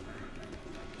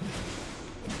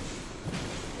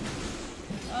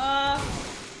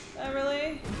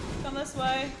 Really? Come this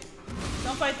way.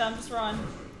 Don't fight them. Just run.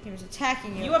 He was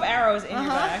attacking you. You have arrows in your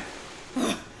back.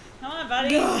 Come on,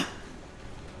 buddy.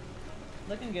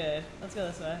 Looking good. Let's go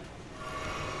this way.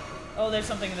 Oh, there's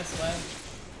something this way.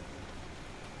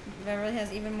 Beverly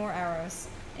has even more arrows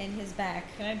in his back.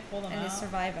 Can I pull them out? And is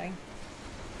surviving.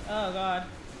 Oh, God.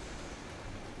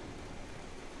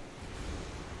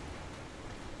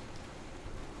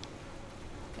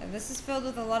 Yeah, this is filled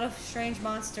with a lot of strange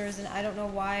monsters, and I don't know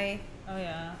why. Oh,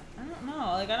 yeah. I don't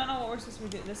know. Like, I don't know what we're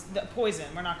supposed to do. Poison.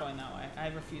 We're not going that way. I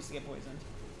refuse to get poisoned.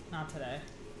 Not today.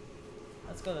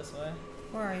 Let's go this way.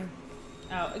 Where are you?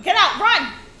 Oh, get out!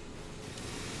 Run!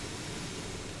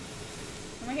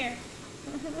 I'm right here.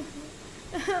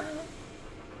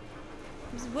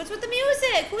 What's with the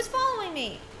music? Who's following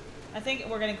me? I think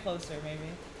we're getting closer, maybe.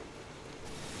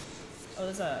 Oh,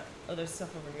 there's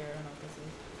stuff over here. I don't know what this is.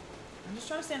 I'm just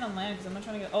trying to stand on land because I'm not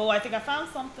trying to get. Oh, I think I found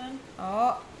something.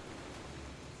 Oh.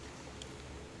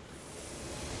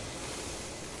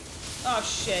 Oh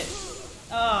shit.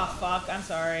 Oh fuck. I'm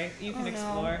sorry. You can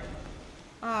explore.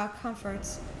 Ah,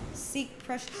 comforts. Seek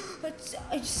pressure.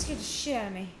 I just scared the shit out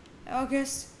of me.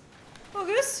 August.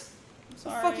 August. I'm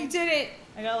sorry. I fucking did it.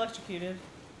 I got electrocuted.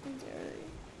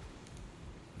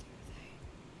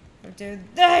 How dare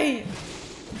they?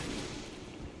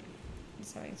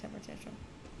 He's having a temper tantrum.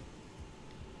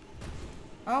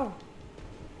 Oh.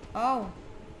 Oh.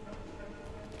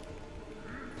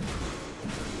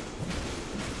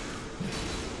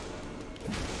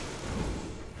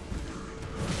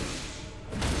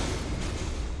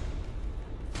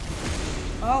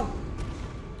 Oh.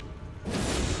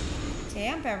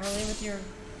 Damn, Beverly, with your...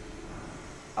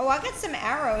 Oh, I got some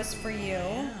arrows for you.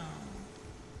 Yeah.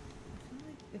 I feel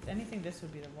like, if anything, this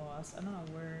would be the boss. I don't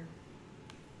know where...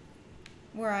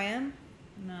 Where I am?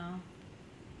 No.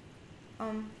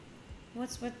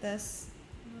 What's with this?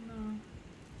 I don't know.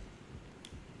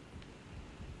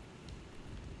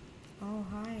 Oh,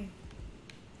 hi.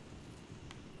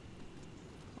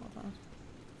 Hold on.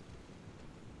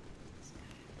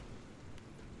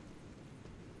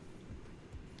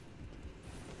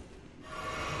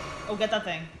 Oh, get that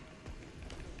thing.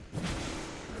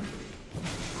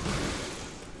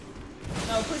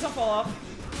 No, please don't fall off.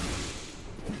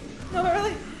 No,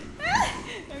 really?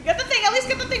 Get the thing! At least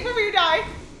get the thing before you die!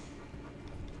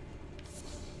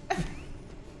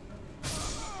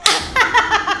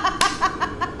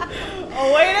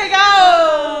 Oh, way to go!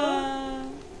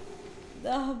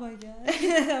 Oh my god.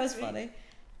 That was funny.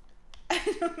 I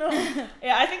don't know.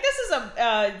 Yeah, I think this is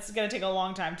it's gonna take a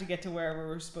long time to get to wherever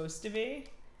we're supposed to be.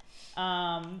 So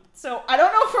I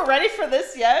don't know if we're ready for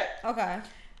this yet. Okay.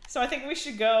 So I think we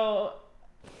should go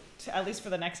to, at least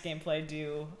for the next gameplay,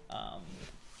 do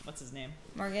what's his name?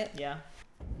 Margit? Yeah.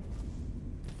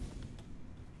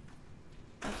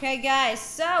 Okay, guys,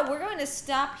 so we're going to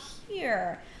stop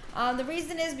here. The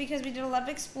reason is because we did a lot of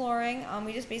exploring.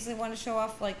 We just basically want to show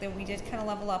off like that we did kind of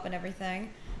level up and everything.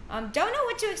 Don't know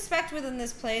what to expect within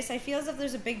this place. I feel as if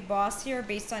there's a big boss here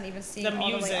based on even seeing The all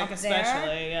the way music, up especially,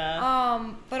 there.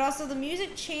 yeah. But also the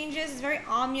music changes. It's very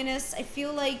ominous. I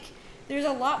feel like there's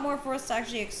a lot more for us to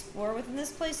actually explore within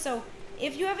this place. So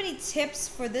if you have any tips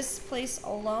for this place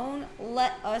alone,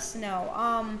 let us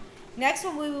know. Next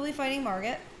one we will be fighting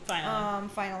Margit.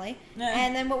 Finally.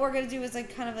 And then what we're gonna do is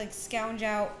like kind of like scourge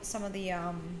out some of the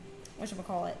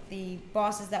whatchamacallit, the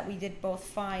bosses that we did both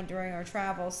find during our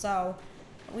travel. So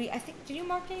I think, did you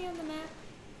mark any on the map?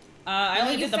 I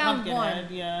only did the pumpkin one.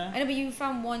 head, yeah. I know, but you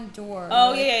found one door.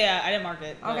 Oh, right? yeah, I didn't mark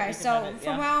it. Okay, so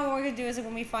from now on, what we're going to do is like,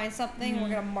 when we find something, we're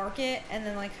going to mark it, and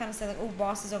then like kind of say like, oh,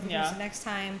 boss is over here, so next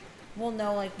time we'll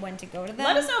know like when to go to them.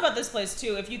 Let us know about this place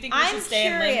too, if you think we should stay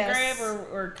in Limgrave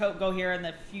or go here in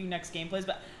the few next gameplays,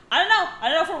 but I don't know. I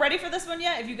don't know if we're ready for this one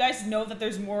yet. If you guys know that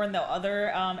there's more in the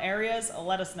other areas,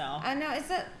 let us know. I know, is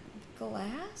that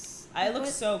glass? It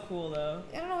looks so cool though.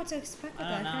 I don't know what to expect with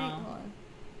that. Hold on.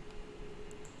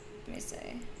 Let me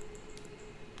see.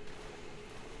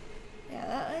 Yeah,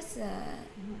 that is I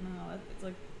don't know. It's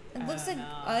like it looks like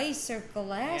ice or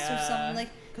glass or something like.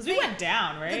 Because we went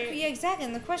down, right? Yeah, exactly.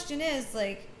 And the question is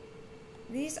like,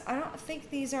 these. I don't think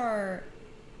these are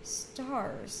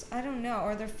stars. I don't know,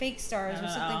 or they're fake stars or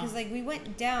something. Because like we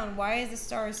went down. Why is the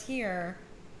stars here?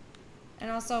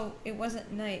 And also, it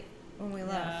wasn't night when we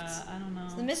left. I don't know.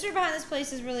 So the mystery behind this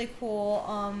place is really cool.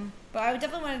 But I would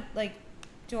definitely want to like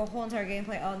do a whole entire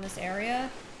gameplay on this area.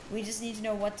 We just need to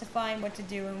know what to find, what to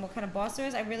do, and what kind of boss there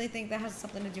is. I really think that has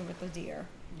something to do with the deer.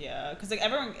 Yeah, because like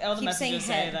all the messages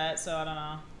say that, so I don't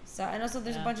know. So and also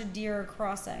there's a bunch of deer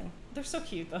crossing. They're so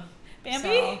cute though. Bambi.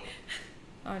 So,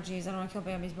 oh jeez, I don't want to kill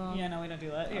Bambi's mom. Yeah, no, we don't do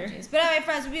that here. But anyway,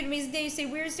 friends, we've been an amazing day. Stay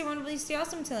weird, stay wonderful, stay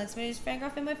awesome. Until next video, just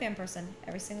fangirl, fan by fan person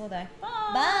every single day. Bye.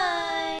 Bye.